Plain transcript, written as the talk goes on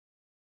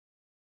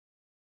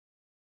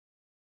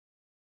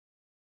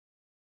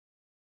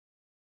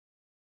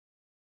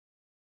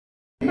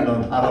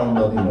Naravno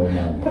da nije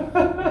normalno.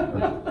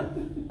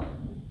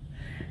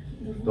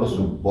 To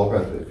su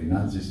bogate,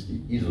 financijski,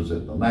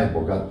 izuzetno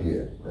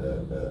najbogatije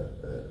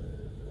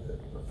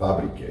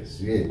fabrike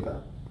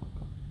svijeta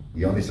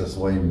i oni sa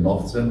svojim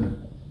novcem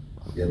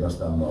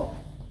jednostavno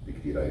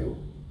diktiraju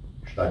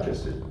šta će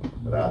se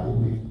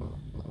raditi.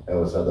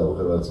 Evo sada u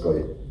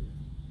Hrvatskoj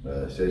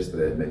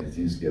sestre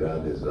medicinski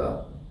rade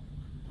za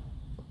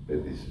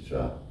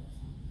 5.000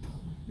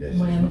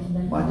 mjesečno.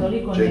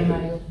 Manje.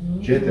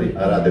 4,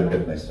 a rade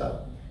 15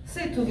 sati.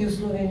 Sve tudi u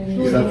Sloveniji.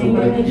 I sad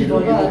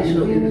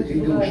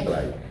idu u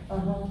štrajk.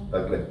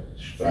 Dakle,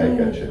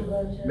 štrajka će.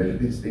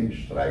 Međutim, s tim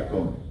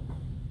štrajkom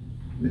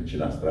neće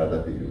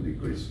nastradati ljudi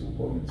koji su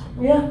u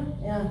bolnicama.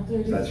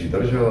 Znači,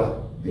 država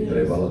bi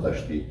trebala da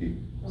štiti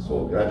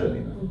svog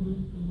građanina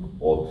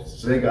od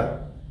svega,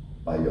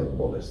 pa i od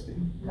bolesti.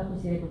 Kako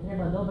si rekao,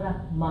 treba dobra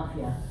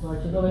mafija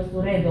koja će dovesti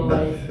u red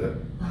ovaj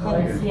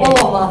svijet.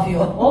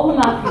 Ovu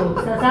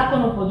mafiju sa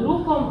zakonom pod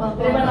rukom,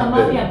 treba nam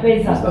mafija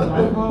bez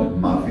zakona.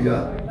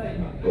 Mafija,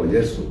 to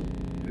jesu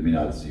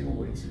kriminalci i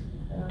ubojice,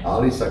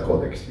 ali sa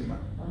kodeksima.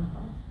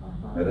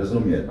 Ne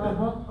razumijete?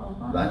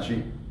 Znači,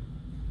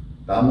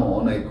 tamo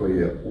onaj koji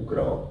je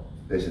ukrao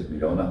 10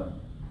 miliona,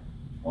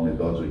 oni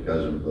dođu i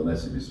kažu,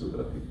 donesi mi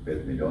sutra tih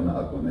 5 miliona,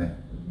 ako ne,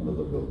 onda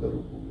dobijete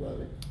ruku u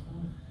glavi.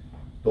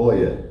 To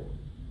je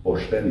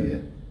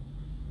poštenije,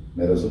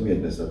 ne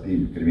razumijete, sa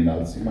tim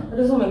kriminalcima,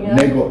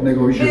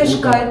 nego više puta...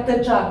 Veš kaj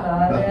te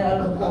čaka,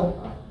 realno to.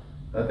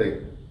 Znate,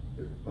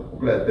 pa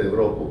pogledajte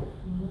Evropu,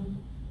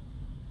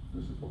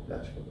 to su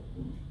popljačkali.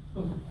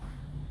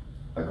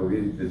 Ako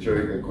vidite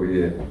čovjeka koji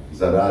je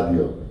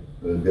zaradio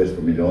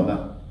 200 miliona,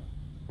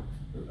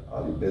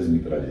 ali bez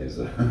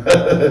mitraljeza,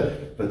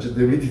 pa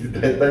ćete vidjeti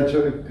da je taj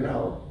čovjek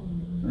krao.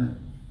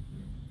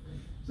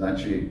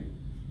 Znači,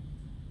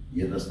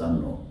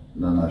 jednostavno,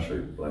 na našoj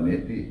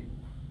planeti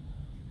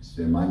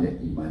sve manje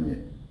i manje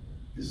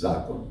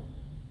zakon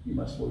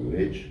ima svoju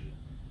riječ,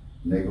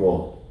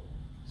 nego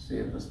se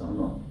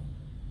jednostavno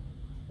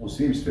u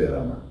svim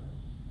sferama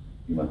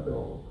imate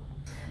ovo.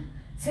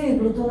 Sve je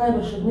bilo to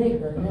najbolje od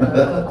nekda, ne?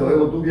 To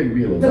je od uvijek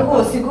bilo.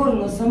 Tako,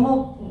 sigurno,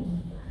 samo...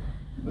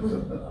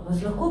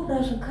 Vas lahko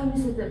vprašam, kaj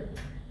mislite,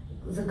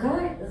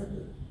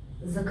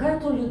 zakaj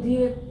to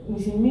ljudje,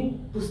 mislim, mi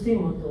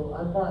pustimo to,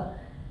 ali pa...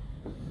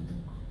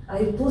 A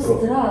je to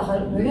strah,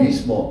 ali ne vem?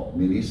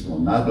 Mi nismo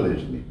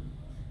nadležni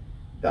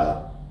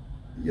da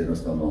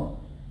jednostavno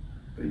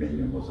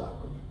primjenjujemo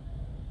zakon.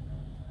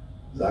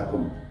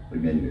 Zakon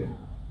primjenjujemo.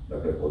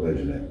 Dakle,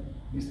 određene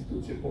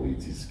institucije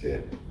policijske,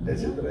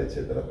 etc.,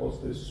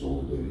 postoje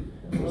sudovi,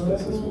 postoje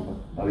sve skupa,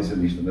 ali se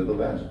ništa ne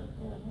događa.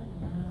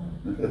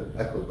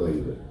 Tako to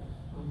ide.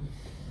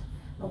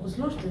 A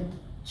poslušajte,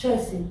 če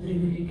si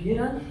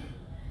privilegiran,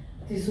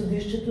 ti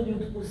sodišče tudi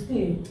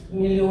odpusti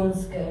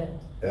milijonske...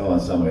 Evo vam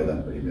samo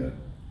jedan primjer.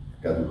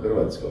 Kad u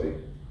Hrvatskoj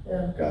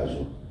kažu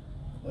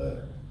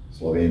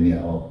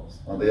Slovenija,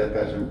 onda ja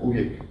kažem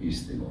uvijek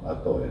istinu, a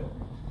to je,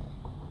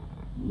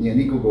 nije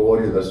niko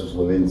govorio da su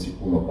Slovenci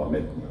puno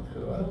pametniji od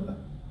Hrvata,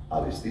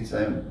 ali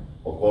sticajem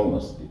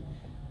okolnosti.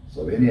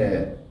 Slovenija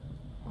je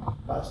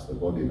 100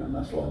 godina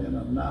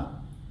naslonjena na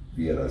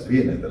dvije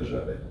razvijene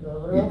države,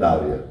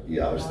 Italiju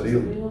i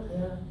Austriju,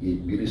 i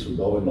bili su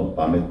dovoljno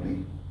pametni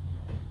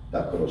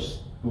da kroz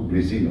tu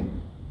blizinu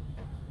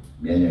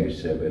mijenjaju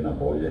sebe na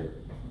bolje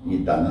i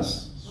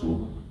danas su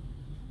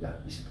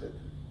ispred.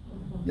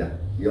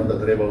 I onda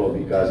trebalo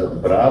bi kazati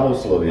bravo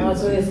Slovenci. A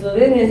to je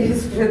Slovenija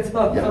ispred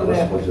toga. Ja,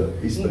 gospođo,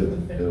 ispred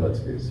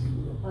Hrvatske je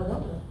sigurno. Pa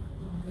dobro.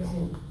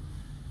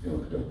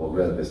 Kad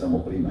pogledate samo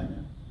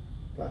primanja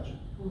plaće,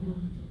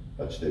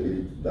 pa ćete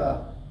vidjeti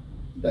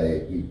da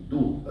je i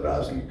tu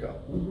razlika.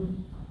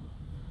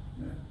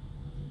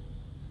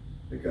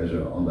 Te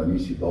kaže, onda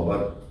nisi dobar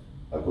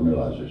ako ne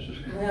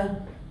lažeš.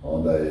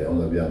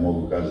 Onda bi ja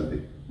mogu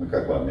kazati, ma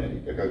kakva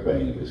Amerika, kakva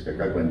Engleska,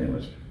 kakva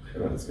Njemačka,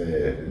 Hrvatska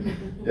je,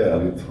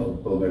 ali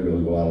to ne bi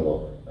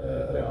odgovaralo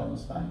realno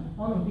stanje.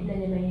 Ono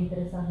pitanje me je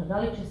interesantno, da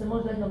li će se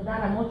možda jednog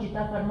dana moći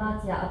ta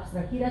farmacija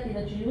apstrakirati,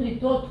 da će ljudi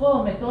to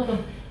tvojom metodom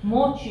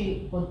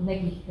moći od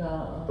nekih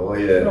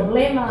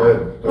problema...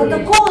 Pa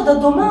tako, da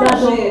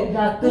domaži!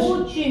 Da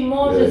tuči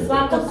može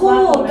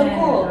svakome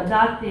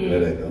dati...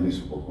 Gledajte, oni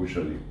su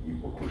pokušali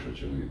i pokušat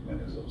će uvijek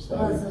mene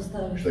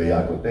zaustaviti, što je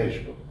jako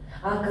teško.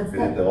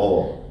 Vidite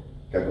ovo,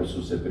 kako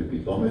su se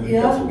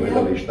pripitomili kad su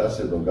gledali šta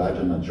se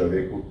događa na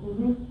čovjeku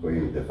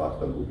koji de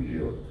facto gubi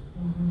život.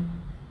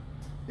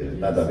 Jer je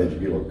tada već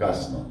bilo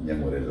kasno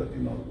njemu rezati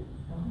nogu.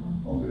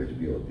 On bi već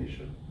bio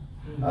otišao.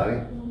 Ali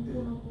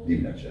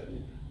dimnjačar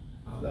je.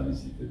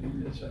 Zamislite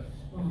dimnjačar.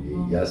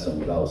 I ja sam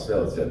mu dao sve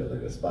od sebe da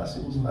ga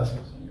spasim i spasio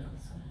sam ga.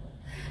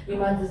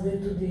 Imate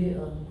zdaj tudi,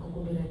 kako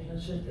bi rekla,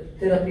 še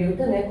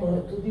terapeute, neko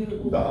tudi...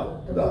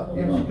 Da,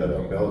 imam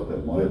terapeute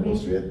moje po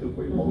svijetu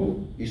koji mogu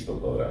isto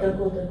to raditi.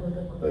 Tako.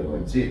 To je moj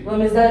cilj.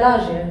 Vam je zdaj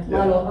lažje,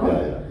 malo?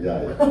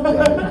 Ja.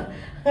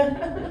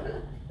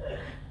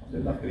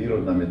 Jedna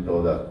prirodna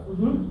metoda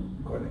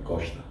koja ne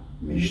košta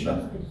ništa.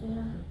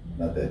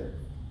 Znate,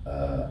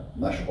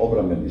 naš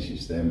obrambeni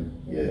sistem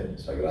je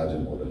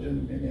sagrađen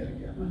određenim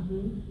energijama,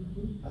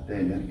 a te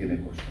energije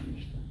ne košta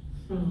ništa.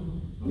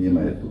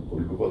 Njima je tu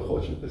koliko god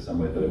hoćete,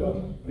 samo je treba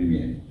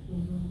primijeniti.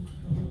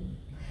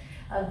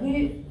 A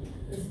vi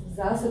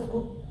zasad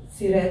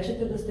si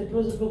rečete da ste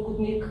pravzaprav kot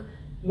nek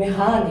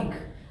mehanik,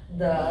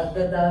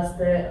 da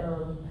ste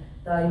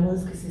ta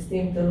imunski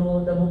sistem,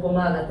 telo, da mu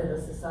pomagate,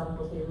 da se sam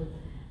potem...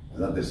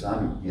 Znate,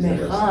 sam izraz...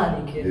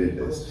 Mehanik je.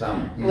 Vidite,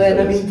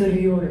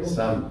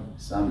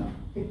 sam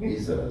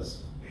izraz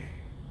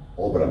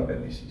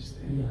obrambeni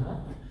sistem.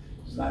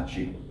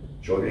 Znači,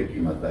 čovjek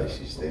ima taj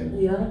sistem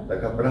da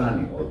ga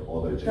brani od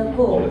određenih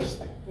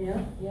bolesti.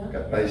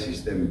 Kad taj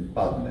sistem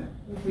padne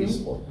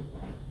ispod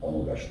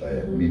onoga što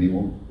je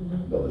minimum,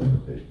 dolazi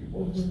do teških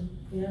bolesti.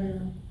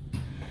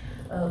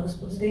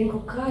 Gospod Zdenko,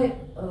 kaj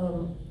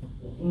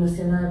nas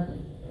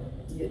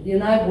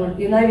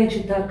je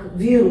največji tak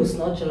virus,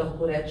 če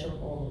lahko rečem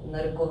v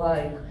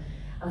narekovajih?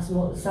 A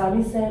smo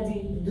sami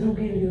sebi,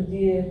 drugi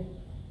ljudje,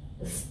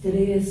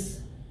 stres,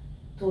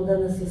 to, da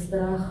nas je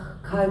strah,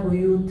 kaj bo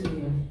jutri,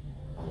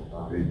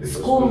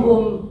 s kom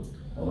bom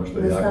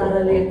na stara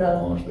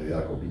leta? Ono što je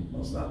jako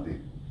bitno znati,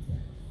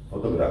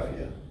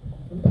 fotografija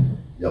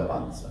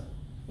Japanca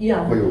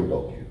koji je u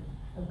Tokiju.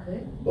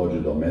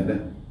 Dođe do mene,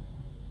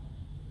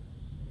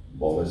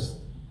 bolest,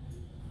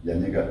 ja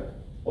njega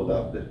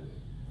odavde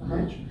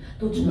liječim.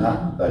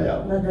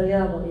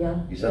 Nadaljavo,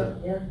 ja. I sad,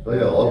 to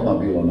je odmah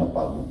bilo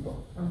napadnuto.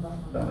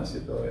 Danas je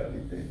to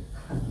realitet.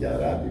 Ja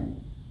radim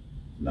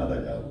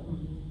nadaljavu.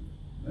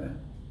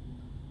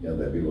 I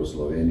onda je bilo u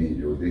Sloveniji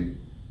ljudi,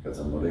 kad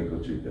sam mu rekao,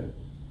 čite,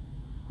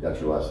 ja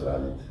ću vas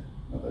raditi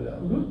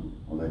nadaljavu.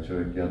 Onda je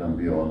čovjek jedan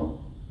bio ono,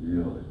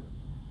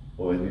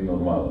 ovo je nije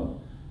normalno.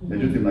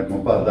 Međutim,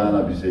 nakon par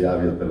dana bi se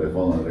javio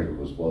telefonom i rekao,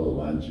 gospod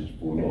Domančić,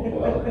 puno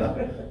hvala.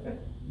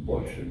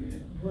 Boljše mi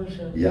je.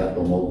 I ja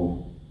to mogu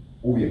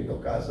uvijek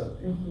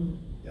dokazati.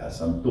 Ja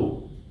sam tu.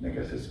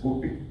 Neka se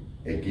skupi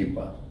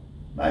ekipa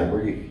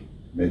najboljih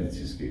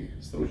medicinskih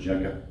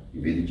stručnjaka i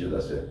vidit će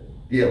da se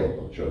tijelo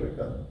tog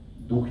čovjeka,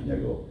 duh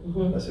njegov,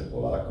 da se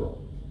polako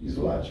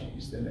izvlači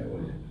iz te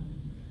nevolje.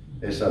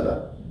 E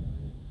sada,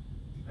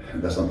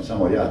 da sam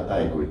samo ja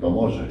taj koji to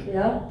može,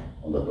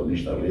 onda to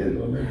ništa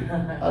vrijedilo ne bi.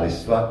 Ali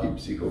svaki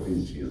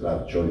psihofizički zdrav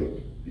čovjek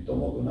bi to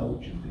mogu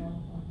naučiti.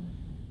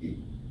 I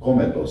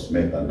kome to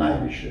smeta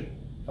najviše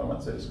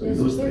farmaceutskoj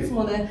industriji?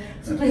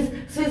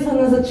 Sve smo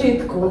na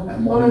začetku.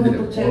 Molim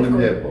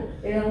lijepo.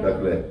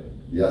 Dakle,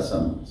 ja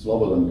sam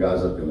slobodan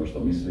kazati ono što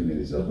mislim jer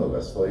iza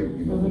toga stojim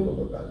i mogu to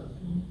dokazati.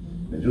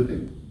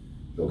 Međutim,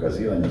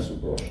 dokazivanja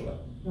su prošla.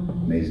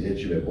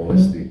 Neizlječive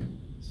bolesti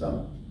sam,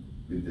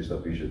 vidite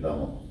što piše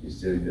tamo,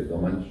 iscijelite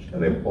Domančić,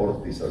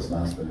 reporti sa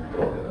znanstvenih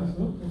provjera.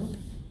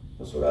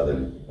 To su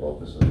radili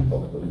profesori,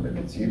 doktori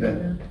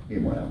medicine i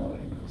moja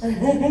malenkost.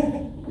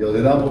 I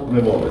odjedanput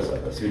me vole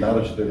sada, svi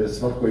naročite da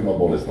svatko ima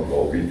bolesnog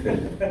obitelji.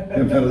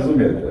 Ne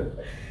razumijete?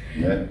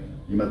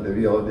 Imate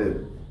vi ovdje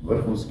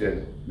vrhunske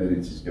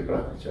medicinske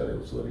praktičare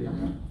u Sloveniji.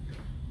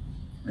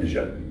 Ne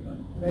želim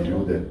imati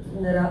ljude,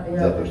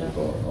 zato što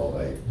to,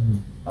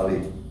 ali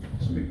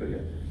su mi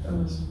prijatelji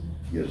danas.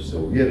 Jer su se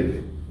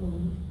uvjerili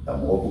da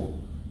mogu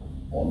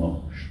ono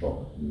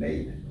što ne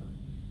ide.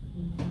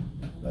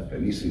 Dakle,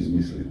 nisu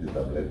izmislili te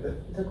tablete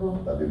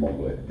da bi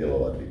mogle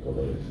djelovati kod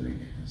određenih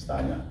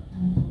stanja,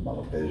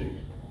 malo težih.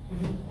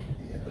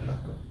 I eto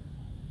tako,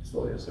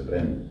 stvorio se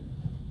brend.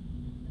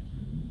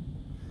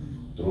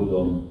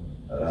 Trudom,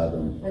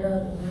 radom.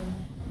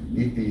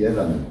 Niti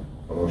jedan,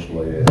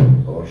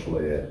 prošlo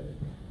je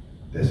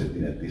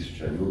desetine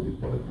tisuća ljudi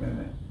pored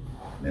mene.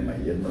 Nema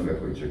jednoga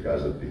koji će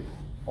kazati,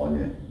 on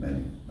je meni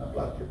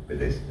naplatio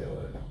 50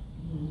 eura.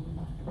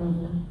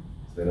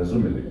 Ste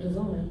razumjeli?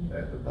 Razumijem.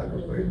 Eto,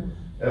 tako to je.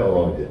 Evo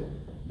ovdje,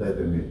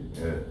 dajte mi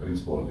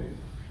princ Poldi.